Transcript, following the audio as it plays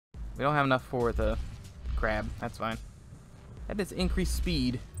We don't have enough for the crab. That's fine. That is increased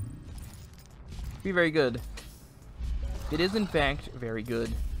speed. Be very good. It is, in fact, very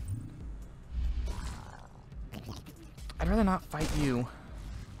good. I'd rather not fight you.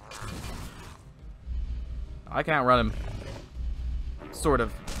 I can outrun him. Sort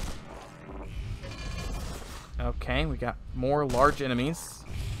of. Okay, we got more large enemies.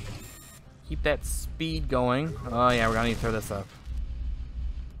 Keep that speed going. Oh yeah, we're gonna need to throw this up.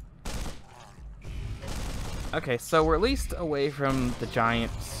 Okay, so we're at least away from the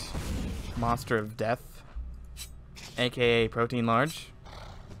giant monster of death, aka Protein Large.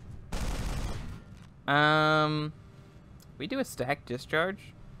 We do a stack discharge.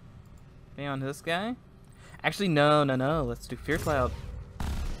 Okay, on this guy. Actually, no. Let's do Fear Cloud.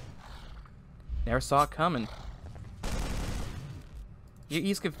 Never saw it coming.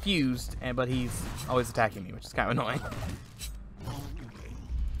 He's confused, but he's always attacking me, which is kind of annoying.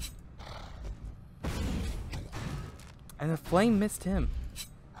 And the flame missed him.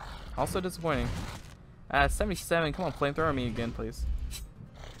 Also disappointing. 77. Come on, flamethrower me again, please.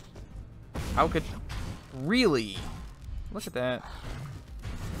 How could... Really? Look at that.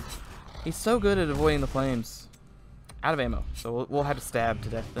 He's so good at avoiding the flames. Out of ammo, so we'll have to stab to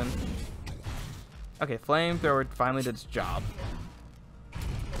death then. Okay, flamethrower finally did its job.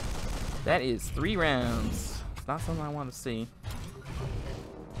 That is 3 rounds. It's not something I want to see.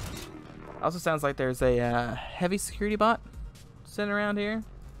 Also sounds like there's a heavy security bot sitting around here.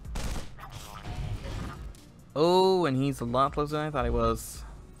 Oh, and he's a lot closer than I thought he was.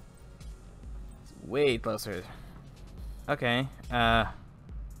 He's way closer. Okay, you're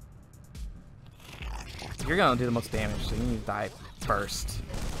gonna do the most damage, so you need to die first.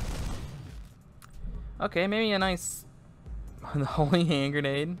 Okay, maybe a nice holy hand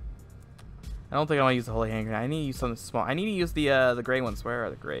grenade. I don't think I want to use the holy hand grenade. I need to use something small. I need to use the gray ones. Where are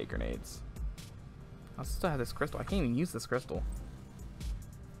the gray grenades? I still have this crystal. I can't even use this crystal.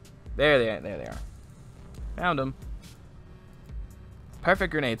 There they are. Found them.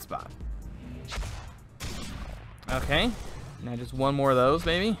 Perfect grenade spot. Okay. Now just one more of those,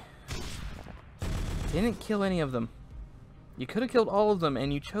 maybe. Didn't kill any of them. You could have killed all of them,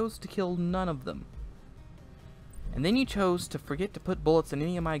 and you chose to kill none of them. And then you chose to forget to put bullets in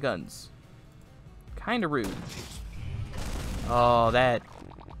any of my guns. Kinda rude. Oh, that...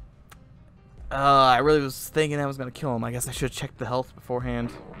 I really was thinking I was gonna kill him. I guess I should have checked the health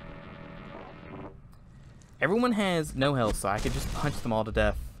beforehand. Everyone has no health, so I could just punch them all to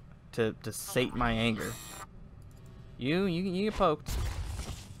death to sate my anger. You get poked.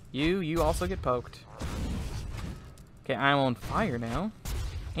 You also get poked. Okay, I'm on fire now.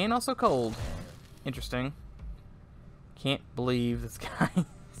 And also cold. Interesting. Can't believe this guy's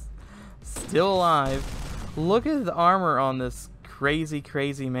still alive. Look at the armor on this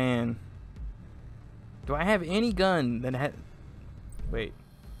crazy man. Do I have any gun that had... Wait.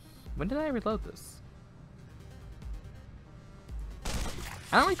 When did I reload this?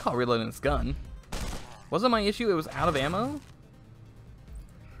 I don't recall reloading this gun. Wasn't my issue it was out of ammo?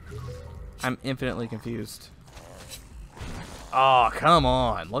 I'm infinitely confused. Oh, come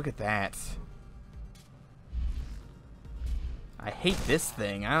on. Look at that. I hate this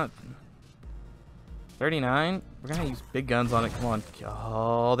thing. 39? We're gonna use big guns on it. Come on.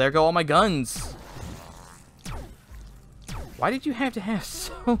 Oh, there go all my guns. Why did you have to have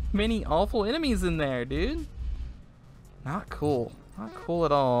so many awful enemies in there, dude? Not cool. Not cool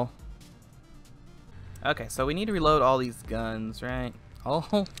at all. Okay, so we need to reload all these guns, right?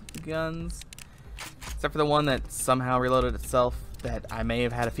 All the guns. Except for the one that somehow reloaded itself that I may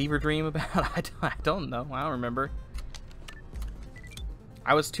have had a fever dream about. I don't know. I don't remember.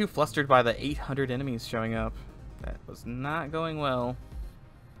 I was too flustered by the 800 enemies showing up. That was not going well.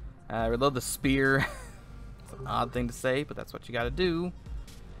 Reload the spear. It's an odd thing to say, but that's what you gotta do.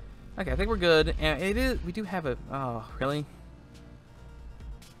 Okay, I think we're good. And it is. We do have a... Oh, really?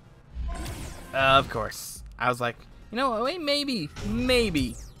 Of course. I was like, you know, wait, maybe.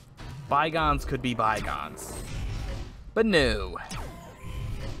 Bygones could be bygones. But no.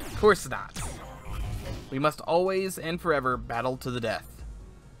 Of course not. We must always and forever battle to the death.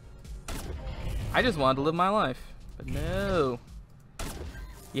 I just wanted to live my life. But no.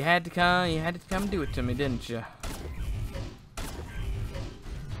 You had to come do it to me, didn't you?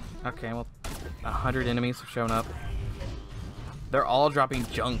 Okay, well, 100 enemies have shown up. They're all dropping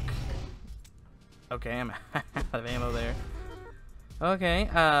junk. Okay, I'm out of ammo there. Okay,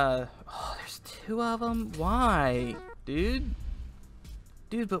 oh, there's 2 of them? Why? Dude?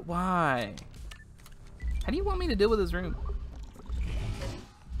 Dude, but why? How do you want me to deal with this room?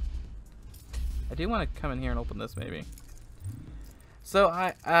 I do want to come in here and open this, maybe. So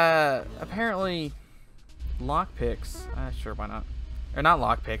apparently lockpicks. Sure, why not? Or not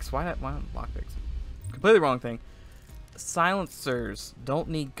lockpicks. Why not lockpicks? Completely wrong thing. Silencers don't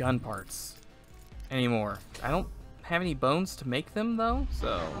need gun parts anymore. I don't have any bones to make them though,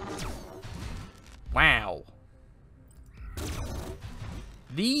 so wow.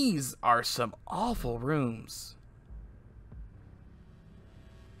 These are some awful rooms.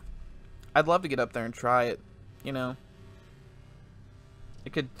 I'd love to get up there and try it, you know.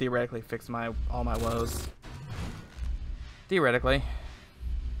 It could theoretically fix all my woes. Theoretically.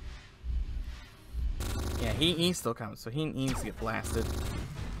 Yeah, he's still coming, so he needs to get blasted.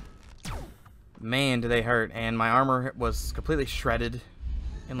 Man, do they hurt. And my armor was completely shredded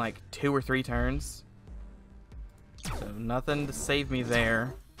in like 2 or 3 turns. So nothing to save me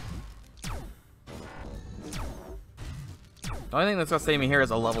there. The only thing that's gonna save me here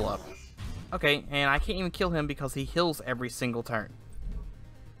is a level up. Okay, and I can't even kill him because he heals every single turn.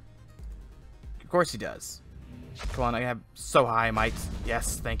 Of course he does. Come on, I have so high might.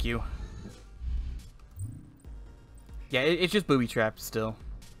 Yes, thank you. Yeah, it's just booby trapped still.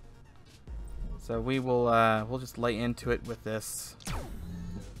 So we will we'll just lay into it with this.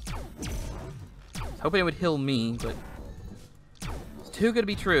 Hoping it would heal me, but it's too good to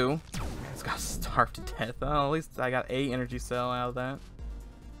be true. It's got starved to death. Oh, at least I got a energy cell out of that.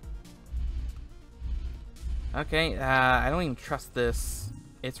 Okay, I don't even trust this.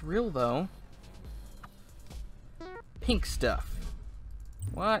 It's real though. Pink stuff.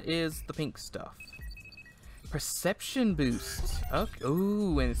 What is the pink stuff? Perception boost. Okay.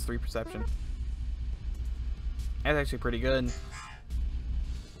 Ooh, and it's 3 perception. That's actually pretty good.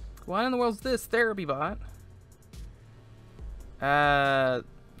 What in the world is this therapy bot? I'm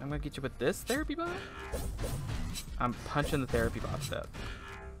gonna get you with this therapy bot. I'm punching the therapy bot to death.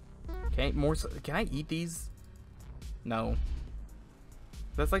 Okay, more. Can I eat these? No.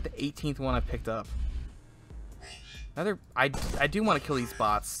 That's like the 18th one I picked up. I do want to kill these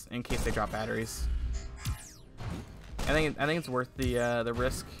bots in case they drop batteries. I think it's worth the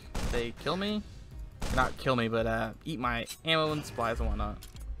risk. They kill me, not kill me, but eat my ammo and supplies and whatnot.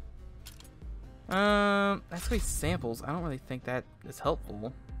 That's gonna be samples. I don't really think that is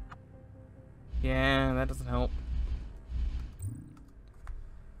helpful. Yeah, that doesn't help.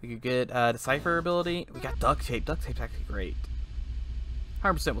 We could get decipher ability. We got duct tape. Duct tape's actually great.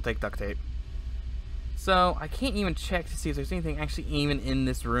 100% will take duct tape. So I can't even check to see if there's anything actually even in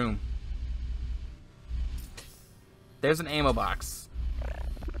this room. There's an ammo box.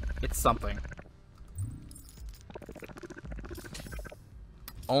 It's something.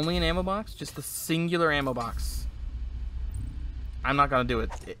 Only an ammo box? Just the singular ammo box. I'm not gonna do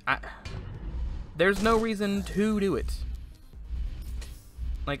it. There's no reason to do it.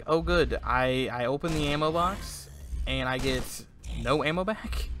 Like, oh good, I open the ammo box and I get no ammo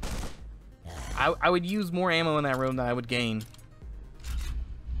back? I would use more ammo in that room than I would gain.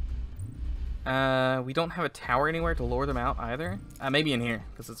 We don't have a tower anywhere to lure them out either. Maybe in here,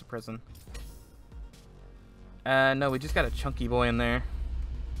 because it's a prison. No, we just got a chunky boy in there.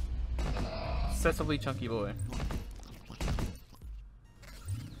 Excessively chunky boy.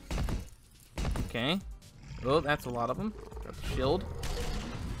 Okay. Oh, that's a lot of them. Got the shield.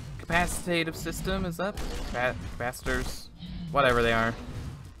 Capacitative system is up. Capacitors. Whatever they are.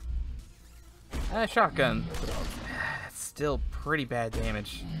 Shotgun. That's still pretty bad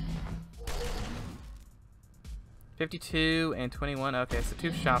damage. 52 and 21. Okay, so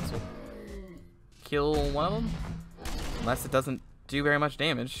 2 shots will kill one of them. Unless it doesn't do very much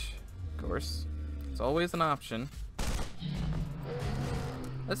damage. Of course. It's always an option.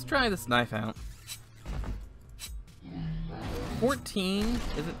 Let's try this knife out. 14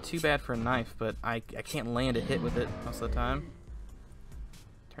 isn't too bad for a knife, but I can't land a hit with it most of the time.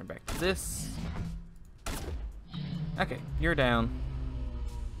 Turn back to this. Okay, you're down.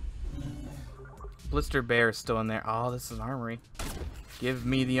 Blister Bear is still in there. Oh, this is an armory. Give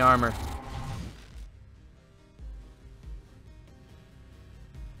me the armor.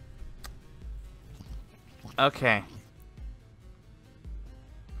 Okay.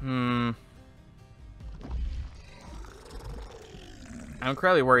 I'm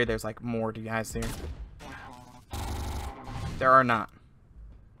incredibly worried there's like more guys here. There are not.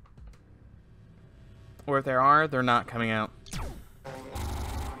 Or if there are, they're not coming out.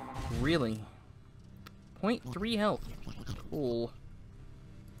 Really? 0.3 health. Cool.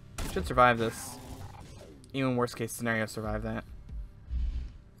 Should survive this. Even worst case scenario, survive that.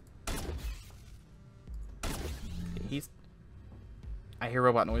 I hear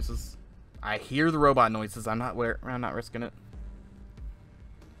robot noises. I hear the robot noises. I'm not risking it.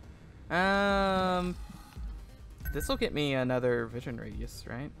 This will get me another vision radius,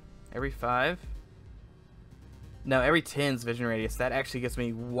 right? Every 5? No, every 10's vision radius. That actually gives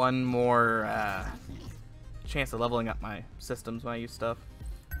me one more chance of leveling up my systems when I use stuff.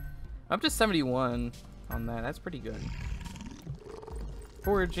 I'm up to 71 on that. That's pretty good.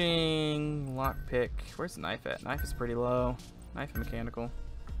 Foraging, lockpick. Where's the knife at? Knife is pretty low. Knife and mechanical.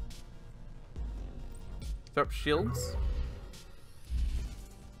 Throw up shields.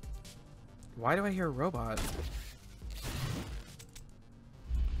 Why do I hear a robot?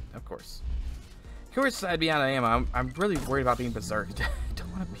 Of course. Of course I'd be out of ammo. I'm really worried about being berserked. Don't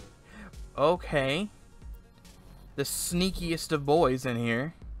want to be... Okay. The sneakiest of boys in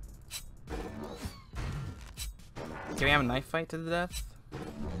here. Can we have a knife fight to the death?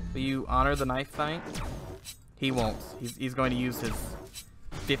 Will you honor the knife fight? He won't. He's going to use his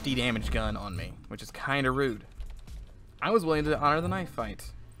 50 damage gun on me, which is kind of rude. I was willing to honor the knife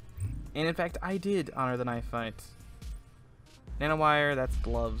fight. And in fact, I did honor the knife fight. Nanowire, that's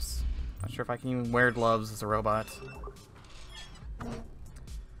gloves. Not sure if I can even wear gloves as a robot.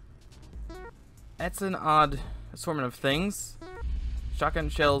 That's an odd assortment of things. Shotgun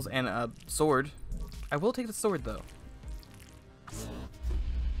shells and a sword. I will take the sword though.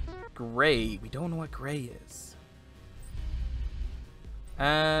 Gray. We don't know what gray is.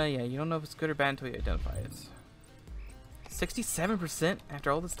 Yeah, you don't know if it's good or bad until you identify it. 67%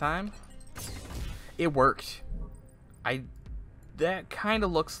 after all this time? It worked. That kind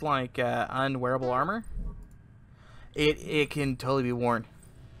of looks like unwearable armor. It can totally be worn.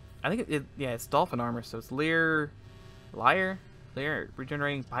 I think it's dolphin armor, so it's Lear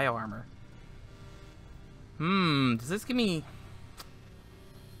regenerating bio armor. Does this give me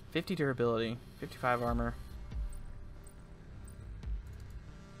 50 durability, 55 armor?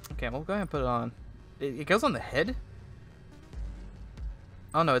 Okay, we'll go ahead and put it on. It goes on the head?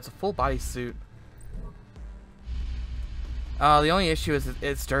 Oh no, it's a full body suit. The only issue is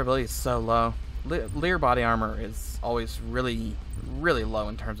its durability is so low. Lear body armor is always really, really low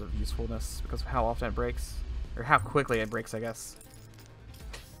in terms of usefulness because of how often it breaks. Or how quickly it breaks, I guess.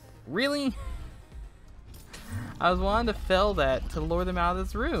 Really? I was wanting to fell that to lure them out of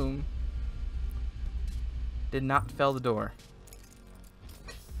this room. Did not fell the door.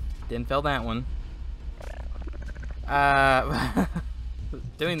 Didn't fell that one.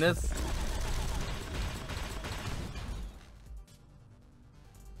 Doing this.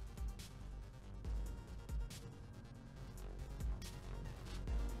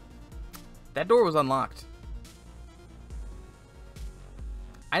 That door was unlocked.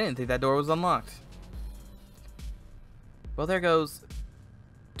 I didn't think that door was unlocked. Well, there goes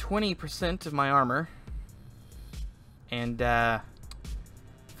 20% of my armor. And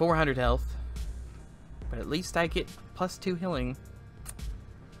 400 health. But at least I get +2 healing.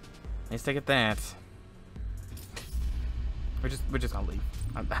 At least I get that. We're just gonna leave.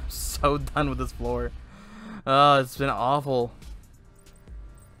 I'm so done with this floor. Oh, it's been awful.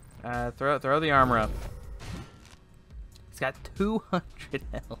 Throw the armor up. He's got 200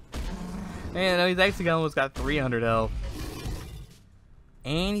 health. Man, no, he's actually almost got 300 health.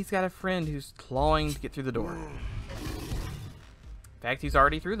 And he's got a friend who's clawing to get through the door. In fact, he's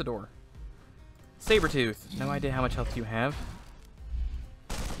already through the door. Sabretooth. No idea how much health you have.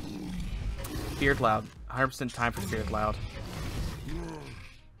 Spirit Loud. 100% time for Spirit Loud.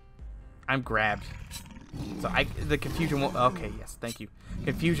 I'm grabbed. So the confusion won't... Okay, yes, thank you.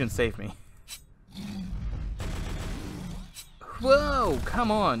 Confusion saved me. Whoa,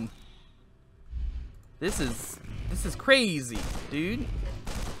 come on. This is crazy, dude.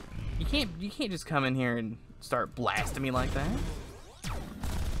 You can't just come in here and start blasting me like that.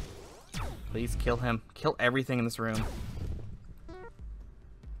 Please kill him. Kill everything in this room.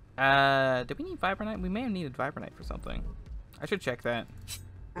 Do we need Vibranite? We may have needed Vibranite for something. I should check that.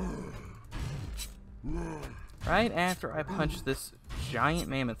 Right after I punch this giant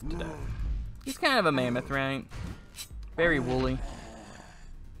mammoth to death. He's kind of a mammoth, right? Very woolly.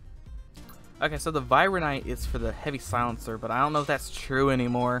 Okay, so the Vibranite is for the heavy silencer, but I don't know if that's true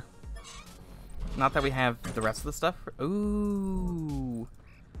anymore. Not that we have the rest of the stuff. Ooh.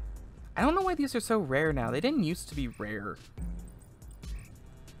 I don't know why these are so rare now. They didn't used to be rare.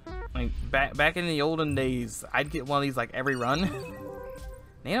 Like, back in the olden days, I'd get one of these like every run.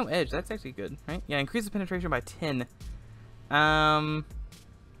 Nano Edge, that's actually good, right? Yeah, increase the penetration by 10. You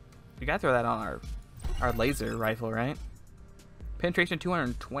gotta throw that on our laser rifle, right? Penetration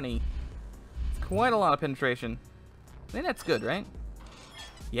 220. It's quite a lot of penetration. I think that's good, right?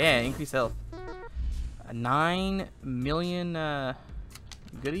 Yeah, increase health. 9 million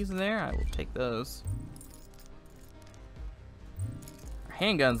goodies in there. I will take those. Our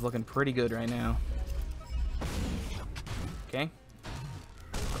handgun's looking pretty good right now. Okay.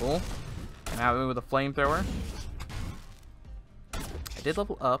 Cool. Now with a flamethrower. I did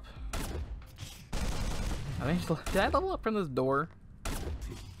level up. Did I level up from this door? How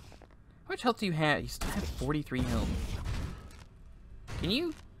much health do you have? You still have 43 health. Can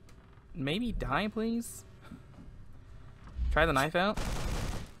you maybe die, please? Try the knife out.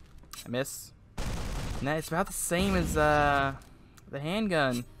 I miss. Nah, it's about the same as the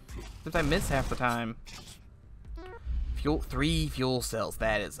handgun. Except I miss half the time. 3 fuel cells.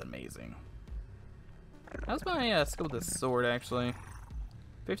 That is amazing. How's my skill with this sword, actually?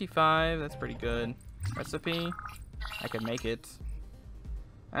 55. That's pretty good. Recipe. I could make it.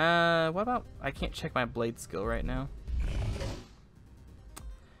 What about... I can't check my blade skill right now.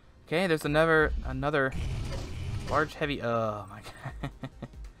 Okay, there's another large, heavy... Oh, my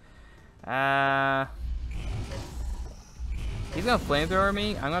god. He's gonna flamethrower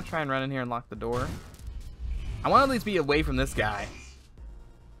me. I'm gonna try and run in here and lock the door. I want to at least be away from this guy.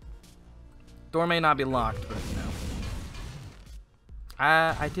 Door may not be locked, but you know.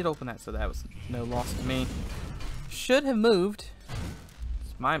 I did open that, so that was no loss to me. Should have moved.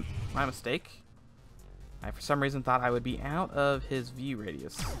 It's my mistake. I, for some reason, thought I would be out of his view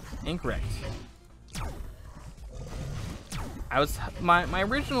radius. Incorrect. My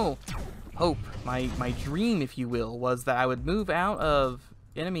original hope, my dream, if you will, was that I would move out of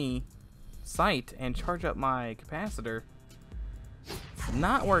enemy sight and charge up my capacitor. It's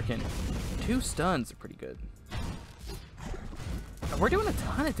not working. 2 stuns are pretty good. We're doing a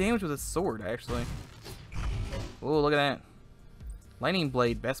ton of damage with a sword, actually. Oh, look at that. Lightning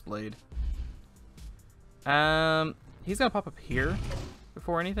blade, best blade. He's gonna pop up here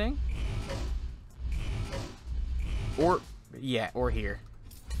before anything. Or here.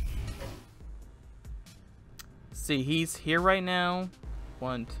 Let's see, he's here right now.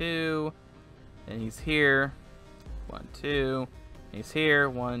 1, 2. And he's here. 1, 2. He's here.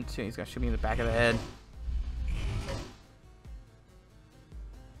 1, 2. He's gonna shoot me in the back of the head.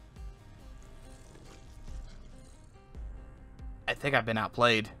 I think I've been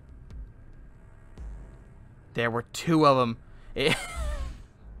outplayed. There were 2 of them. It's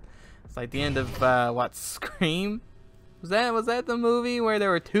like the end of what, Scream? Was that the movie where there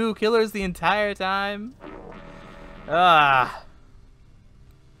were 2 killers the entire time? Ah.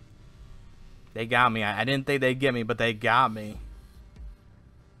 They got me. I didn't think they'd get me, but they got me.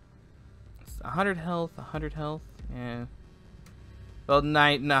 It's 100 health, 100 health. Yeah. Well,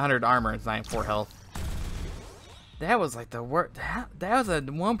 100 armor. It's 94 health. That was like the worst. That was a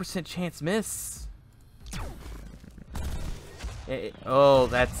 1% chance miss. Oh,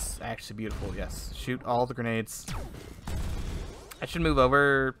 that's actually beautiful. Yes. Shoot all the grenades. I should move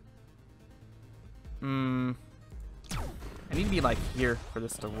over. I need to be like here for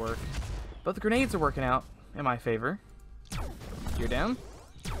this to work. But the grenades are working out in my favor. You're down.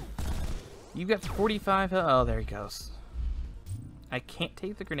 You've got 45 health. Oh, there he goes. I can't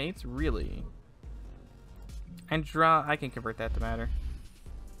take the grenades, really. And draw. I can convert that to matter.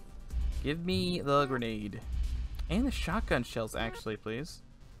 Give me the grenade. And the shotgun shells, actually, please.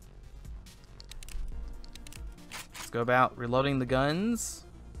 Let's go about reloading the guns.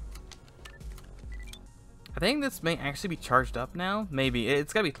 I think this may actually be charged up now. Maybe.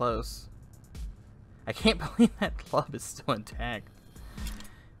 It's gotta be close. I can't believe that club is still intact.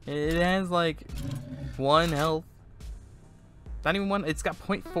 It has like 1 health. Not even 1. It's got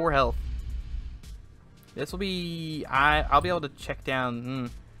 0.4 health. This will be... I'll be able to check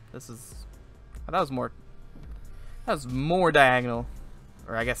down... this is... that was more... that was more diagonal.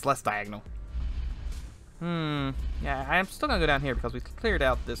 Or I guess less diagonal. Yeah, I'm still gonna go down here because we cleared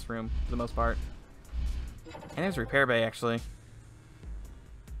out this room for the most part. And there's a repair bay, actually.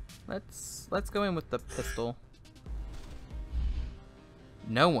 Let's go in with the pistol.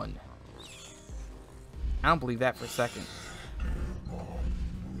 No one. I don't believe that for a second.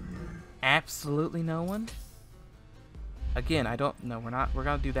 Absolutely no one? Again, I don't... no, we're not. We're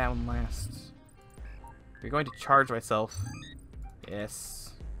gonna do that one last. We're going to charge myself.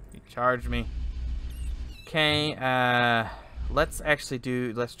 Yes. You charge me. Okay, let's actually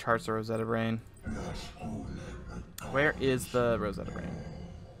do... let's charge the Rosetta Brain. Where is the Rosetta Brain?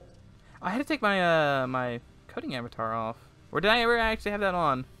 I had to take my my coding avatar off. Or did I ever actually have that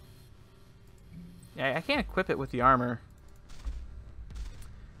on? Yeah, I can't equip it with the armor.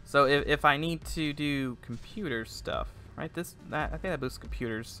 So if I need to do computer stuff, right? I think that boosts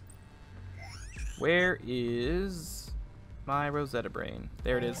computers. Where is my Rosetta Brain?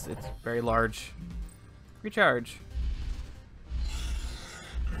 There it is. It's very large. Recharge.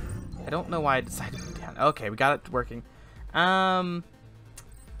 I don't know why I decided to put it down. Okay, we got it working. I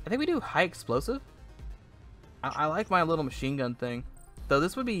think we do high explosive. I like my little machine gun thing. Though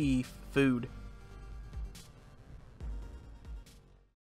this would be food.